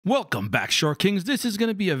Welcome back, Short Kings. This is going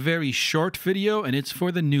to be a very short video, and it's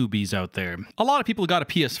for the newbies out there. A lot of people got a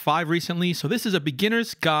PS5 recently, so this is a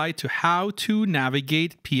beginner's guide to how to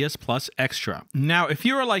navigate PS Plus Extra. Now, if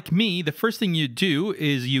you're like me, the first thing you do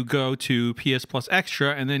is you go to PS Plus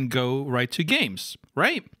Extra and then go right to games,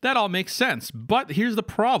 right? That all makes sense. But here's the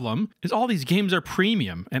problem, is all these games are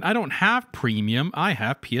premium, and I don't have premium, I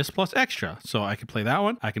have PS Plus Extra. So I can play that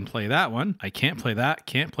one, I can play that one, I can't play that,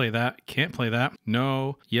 can't play that, can't play that,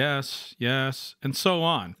 no, yes, yes, and so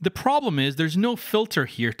on. The problem is there's no filter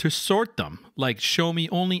here to sort them, like show me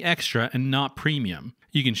only extra and not premium.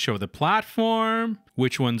 You can show the platform,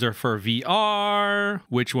 which ones are for VR,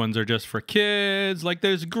 which ones are just for kids. Like,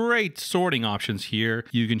 there's great sorting options here.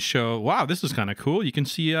 You can show, wow, this is kind of cool. You can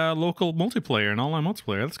see local multiplayer and online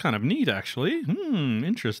multiplayer. That's kind of neat, actually.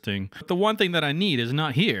 Interesting. But the one thing that I need is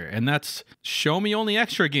not here, and that's show me only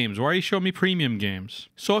extra games. Why are you showing me premium games?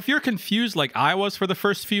 So if you're confused like I was for the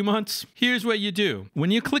first few months, here's what you do.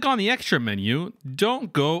 When you click on the extra menu,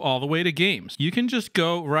 don't go all the way to games. You can just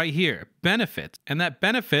go right here, benefits, and that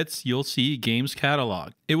benefits, you'll see games catalog.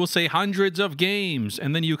 It will say hundreds of games,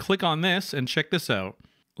 and then you click on this and check this out.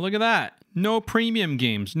 Look at that. No premium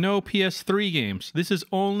games, no PS3 games. This is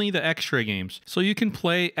only the extra games. So you can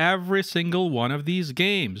play every single one of these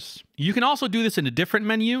games. You can also do this in a different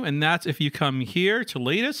menu, and that's if you come here to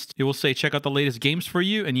latest, it will say check out the latest games for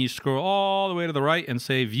you, and you scroll all the way to the right and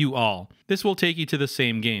say view all. This will take you to the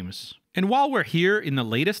same games. And while we're here in the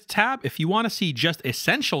latest tab, if you want to see just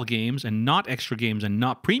essential games and not extra games and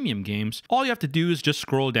not premium games, all you have to do is just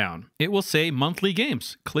scroll down. It will say monthly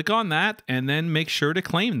games. Click on that and then make sure to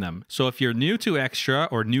claim them. So if you're new to Extra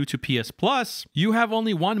or new to PS Plus, you have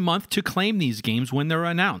only 1 month to claim these games when they're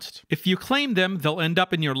announced. If you claim them, they'll end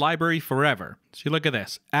up in your library forever. So look at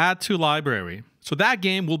this, add to library. So that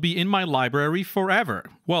game will be in my library forever.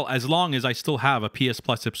 Well, as long as I still have a PS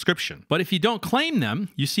Plus subscription. But if you don't claim them,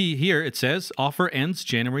 you see here it says offer ends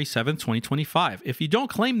January 7th, 2025. If you don't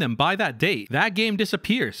claim them by that date, that game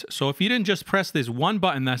disappears. So if you didn't just press this one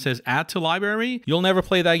button that says add to library, you'll never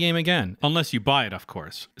play that game again. Unless you buy it, of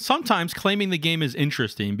course. Sometimes claiming the game is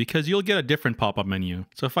interesting because you'll get a different pop-up menu.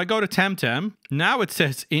 So if I go to Temtem, now it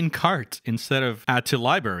says in cart instead of add to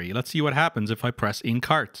library. Let's see what happens if I press in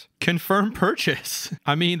cart. Confirm purchase.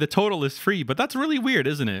 I mean, the total is free, but that's really weird,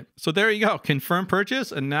 isn't it? So there you go, confirm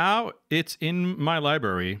purchase, and now it's in my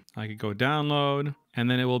library. I could go download, and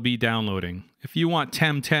then it will be downloading. If you want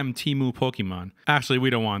Temtem Temu Pokemon. Actually,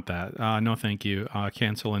 we don't want that. No, thank you.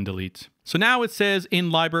 Cancel and delete. So now it says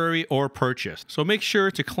in library or purchase. So make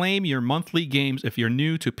sure to claim your monthly games if you're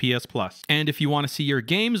new to PS Plus. And if you want to see your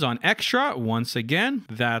games on Extra, once again,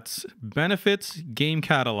 that's benefits, game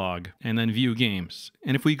catalog, and then view games.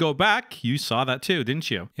 And if we go back, you saw that too,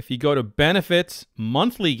 didn't you? If you go to benefits,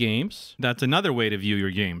 monthly games, that's another way to view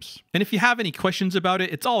your games. And if you have any questions about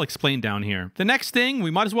it, it's all explained down here. The next thing,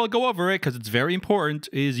 we might as well go over it because it's very important,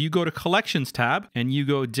 is you go to collections tab and you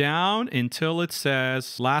go down until it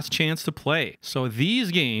says last chance to play. So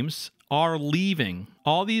these games are leaving.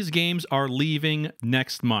 All these games are leaving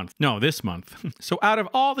next month. No, this month. So out of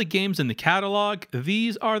all the games in the catalog,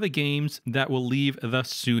 these are the games that will leave the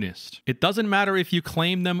soonest. It doesn't matter if you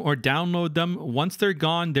claim them or download them. Once they're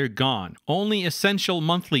gone, they're gone. Only essential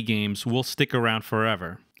monthly games will stick around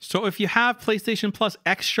forever. So if you have PlayStation Plus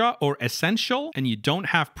Extra or Essential and you don't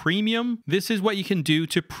have Premium, this is what you can do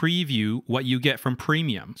to preview what you get from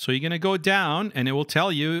Premium. So you're going to go down and it will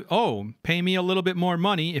tell you, oh, pay me a little bit more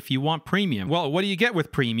money if you want Premium. Well, what do you get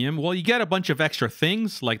with Premium? Well, you get a bunch of extra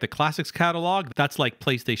things like the Classics catalog. That's like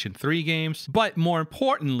PlayStation 3 games. But more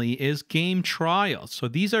importantly is game trials. So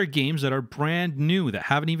these are games that are brand new that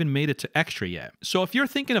haven't even made it to Extra yet. So if you're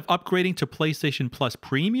thinking of upgrading to PlayStation Plus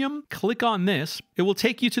Premium, click on this. It will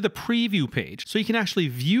take you to the preview page so you can actually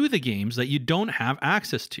view the games that you don't have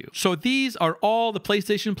access to. So these are all the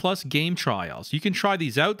PlayStation Plus game trials. You can try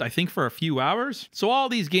these out, I think, for a few hours. So all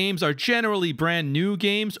these games are generally brand new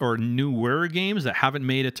games or newer games that haven't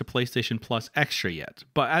made it to PlayStation Plus Extra yet.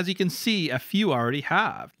 But as you can see, a few already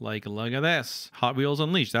have. Like, look at this. Hot Wheels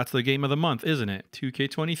Unleashed. That's the game of the month, isn't it?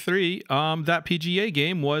 2K23. That PGA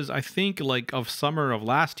game was, I think, like of summer of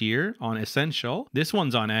last year on Essential. This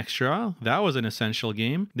one's on Extra. That was an Essential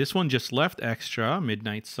game. This one just left Extra,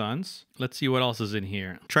 Midnight Suns. Let's see what else is in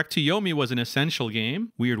here. Trek to Yomi was an Essential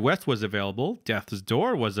game. Weird West was available. Death's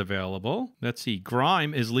Door was available. Let's see,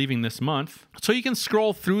 Grime is leaving this month. So you can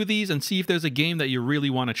scroll through these and see if there's a game that you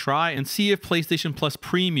really want to try and see if PlayStation Plus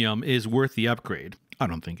Premium is worth the upgrade. I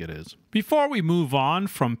don't think it is. Before we move on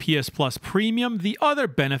from PS Plus Premium, the other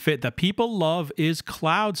benefit that people love is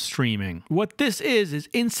cloud streaming. What this is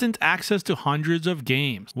instant access to hundreds of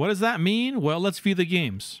games. What does that mean? Well, let's view the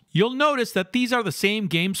games. You'll notice that these are the same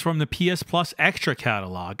games from the PS Plus Extra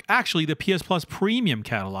catalog. Actually, the PS Plus Premium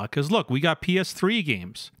catalog, because look, we got PS3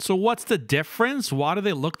 games. So what's the difference? Why do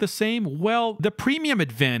they look the same? Well, the premium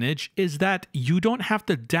advantage is that you don't have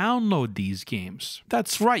to download these games.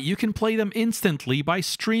 That's right, you can play them instantly by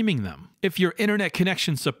streaming them. If your internet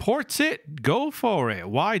connection supports it, go for it.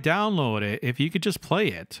 Why download it if you could just play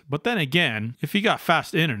it? But then again, if you got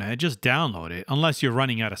fast internet, just download it, unless you're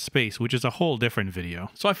running out of space, which is a whole different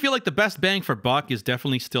video. So I feel like the best bang for buck is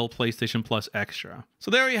definitely still PlayStation Plus Extra.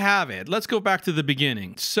 So there you have it. Let's go back to the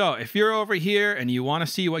beginning. So if you're over here and you want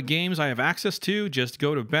to see what games I have access to, just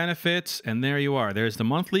go to benefits and there you are. There's the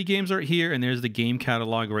monthly games right here and there's the game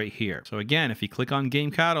catalog right here. So again, if you click on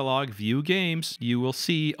game catalog, view games, you will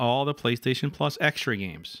see all the PlayStation Plus Extra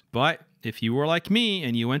games. But if you were like me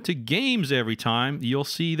and you went to games every time, you'll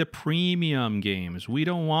see the premium games. We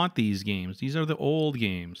don't want these games. These are the old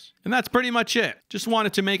games. And that's pretty much it. Just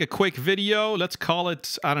wanted to make a quick video. Let's call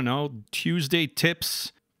it, I don't know, Tuesday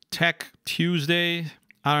Tips, Tech Tuesday.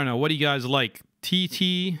 I don't know. What do you guys like?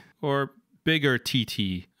 TT or bigger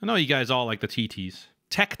TT? I know you guys all like the TTs.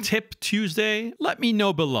 Tech Tip Tuesday? Let me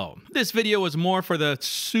know below. This video was more for the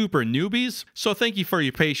super newbies, so thank you for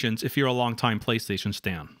your patience if you're a longtime PlayStation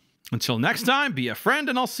stan. Until next time, be a friend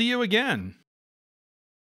and I'll see you again.